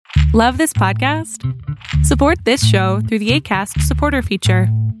Love this podcast? Support this show through the Acast supporter feature.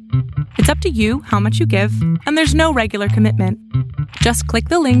 It's up to you how much you give, and there's no regular commitment. Just click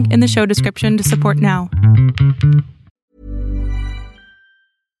the link in the show description to support now.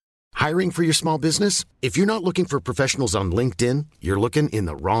 Hiring for your small business? If you're not looking for professionals on LinkedIn, you're looking in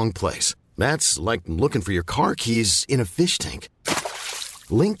the wrong place. That's like looking for your car keys in a fish tank.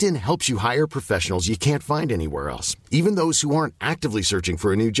 LinkedIn helps you hire professionals you can't find anywhere else, even those who aren't actively searching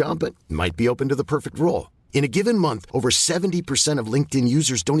for a new job but might be open to the perfect role. In a given month, over 70% of LinkedIn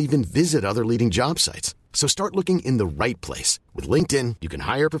users don't even visit other leading job sites. So start looking in the right place. With LinkedIn, you can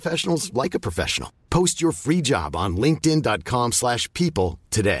hire professionals like a professional. Post your free job on linkedin.com/people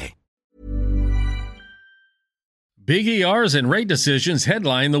today. Big ERs and rate decisions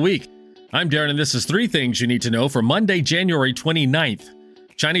headline the week. I'm Darren, and this is 3 things you need to know for Monday, January 29th.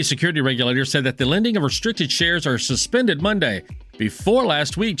 Chinese security regulators said that the lending of restricted shares are suspended Monday. Before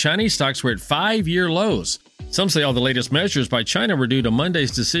last week, Chinese stocks were at 5-year lows. Some say all the latest measures by China were due to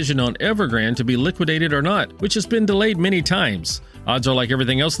Monday's decision on Evergrande to be liquidated or not, which has been delayed many times. Odds are like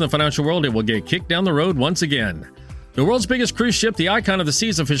everything else in the financial world, it will get kicked down the road once again. The world's biggest cruise ship, the Icon of the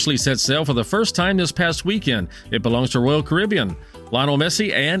Seas, officially set sail for the first time this past weekend. It belongs to Royal Caribbean. Lionel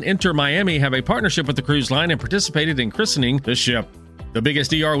Messi and Inter Miami have a partnership with the cruise line and participated in christening the ship. The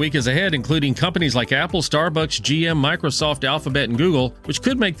biggest ER week is ahead, including companies like Apple, Starbucks, GM, Microsoft, Alphabet, and Google, which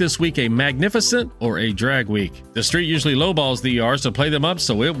could make this week a magnificent or a drag week. The street usually lowballs the ERs to play them up,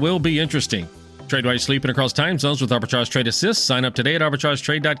 so it will be interesting. Trade while you're sleeping across time zones with Arbitrage Trade Assist. Sign up today at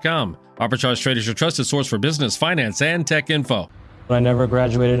arbitragetrade.com. Arbitrage Trade is your trusted source for business, finance, and tech info. When I never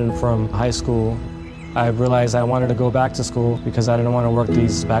graduated from high school, I realized I wanted to go back to school because I didn't want to work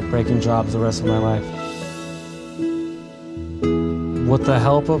these back-breaking jobs the rest of my life. With the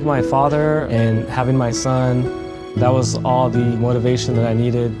help of my father and having my son, that was all the motivation that I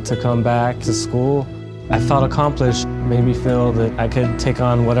needed to come back to school. I felt accomplished, made me feel that I could take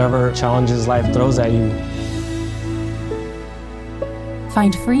on whatever challenges life throws at you.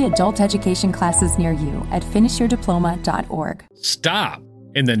 Find free adult education classes near you at finishyourdiploma.org. Stop!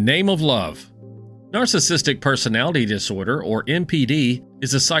 In the name of love. Narcissistic personality disorder, or NPD,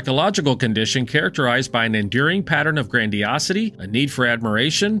 is a psychological condition characterized by an enduring pattern of grandiosity, a need for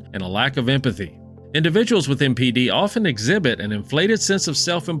admiration, and a lack of empathy. Individuals with NPD often exhibit an inflated sense of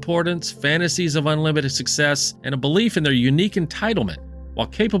self-importance, fantasies of unlimited success, and a belief in their unique entitlement. While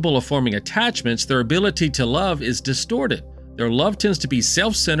capable of forming attachments, their ability to love is distorted. Their love tends to be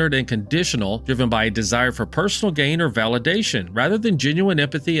self-centered and conditional, driven by a desire for personal gain or validation, rather than genuine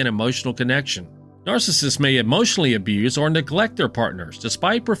empathy and emotional connection. Narcissists may emotionally abuse or neglect their partners,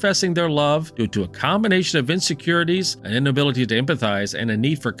 despite professing their love, due to a combination of insecurities, an inability to empathize, and a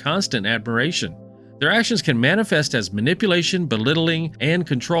need for constant admiration. Their actions can manifest as manipulation, belittling, and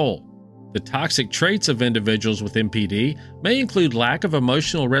control. The toxic traits of individuals with NPD may include lack of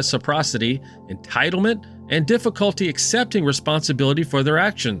emotional reciprocity, entitlement, and difficulty accepting responsibility for their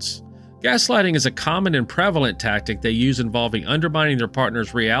actions. Gaslighting is a common and prevalent tactic they use involving undermining their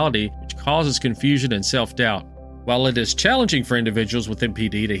partner's reality, which causes confusion and self-doubt. While it is challenging for individuals with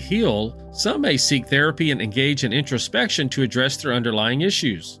NPD to heal, some may seek therapy and engage in introspection to address their underlying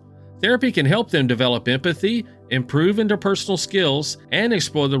issues. Therapy can help them develop empathy, improve interpersonal skills, and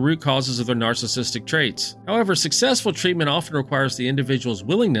explore the root causes of their narcissistic traits. However, successful treatment often requires the individual's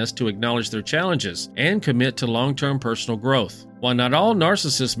willingness to acknowledge their challenges and commit to long-term personal growth. While not all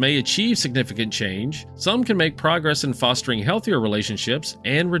narcissists may achieve significant change, some can make progress in fostering healthier relationships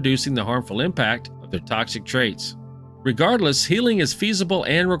and reducing the harmful impact of their toxic traits. Regardless, healing is feasible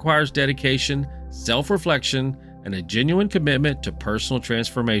and requires dedication, self-reflection, and a genuine commitment to personal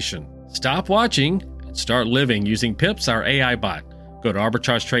transformation. Stop watching and start living using Pips, our AI bot. Go to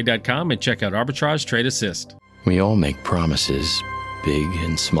arbitragetrade.com and check out Arbitrage Trade Assist. We all make promises, big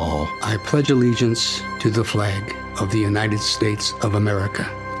and small. I pledge allegiance to the flag of the United States of America.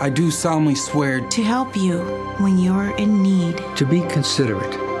 I do solemnly swear to help you when you're in need, to be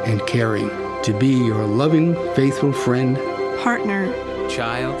considerate and caring, to be your loving, faithful friend, partner,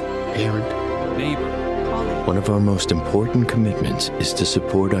 child, parent, neighbor. One of our most important commitments is to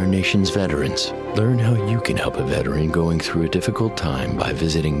support our nation's veterans. Learn how you can help a veteran going through a difficult time by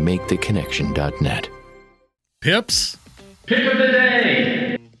visiting maketheconnection.net. Pips? Pick of the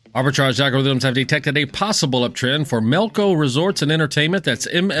day! Arbitrage algorithms have detected a possible uptrend for Melco Resorts and Entertainment, that's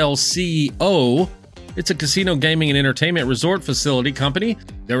MLCO. It's a casino, gaming, and entertainment resort facility company.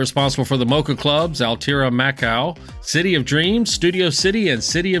 They're responsible for the Mocha Clubs, Altira Macau, City of Dreams, Studio City, and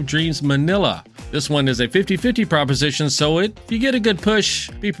City of Dreams Manila. This one is a 50-50 proposition, so if you get a good push,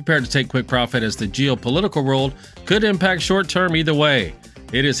 be prepared to take quick profit as the geopolitical world could impact short-term either way.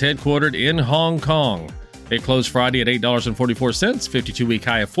 It is headquartered in Hong Kong. It closed Friday at $8.44, 52-week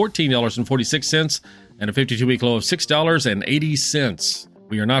high of $14.46, and a 52-week low of $6.80.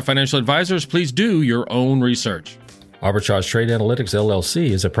 We are not financial advisors. Please do your own research. Arbitrage Trade Analytics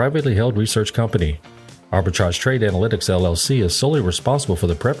LLC is a privately held research company. Arbitrage Trade Analytics LLC is solely responsible for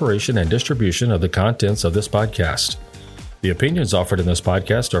the preparation and distribution of the contents of this podcast. The opinions offered in this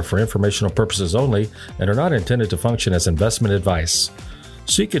podcast are for informational purposes only and are not intended to function as investment advice.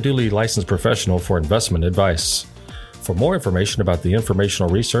 Seek a duly licensed professional for investment advice. For more information about the informational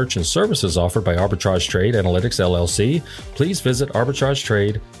research and services offered by Arbitrage Trade Analytics LLC, please visit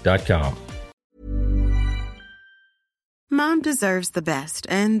arbitragetrade.com. Mom deserves the best,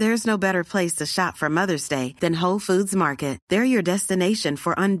 and there's no better place to shop for Mother's Day than Whole Foods Market. They're your destination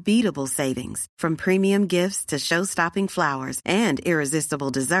for unbeatable savings, from premium gifts to show-stopping flowers and irresistible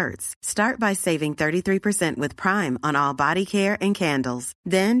desserts. Start by saving 33% with Prime on all body care and candles.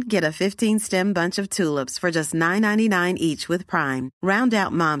 Then get a 15-stem bunch of tulips for just $9.99 each with Prime. Round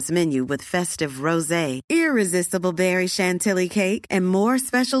out Mom's menu with festive rosé, irresistible berry chantilly cake, and more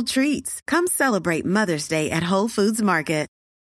special treats. Come celebrate Mother's Day at Whole Foods Market.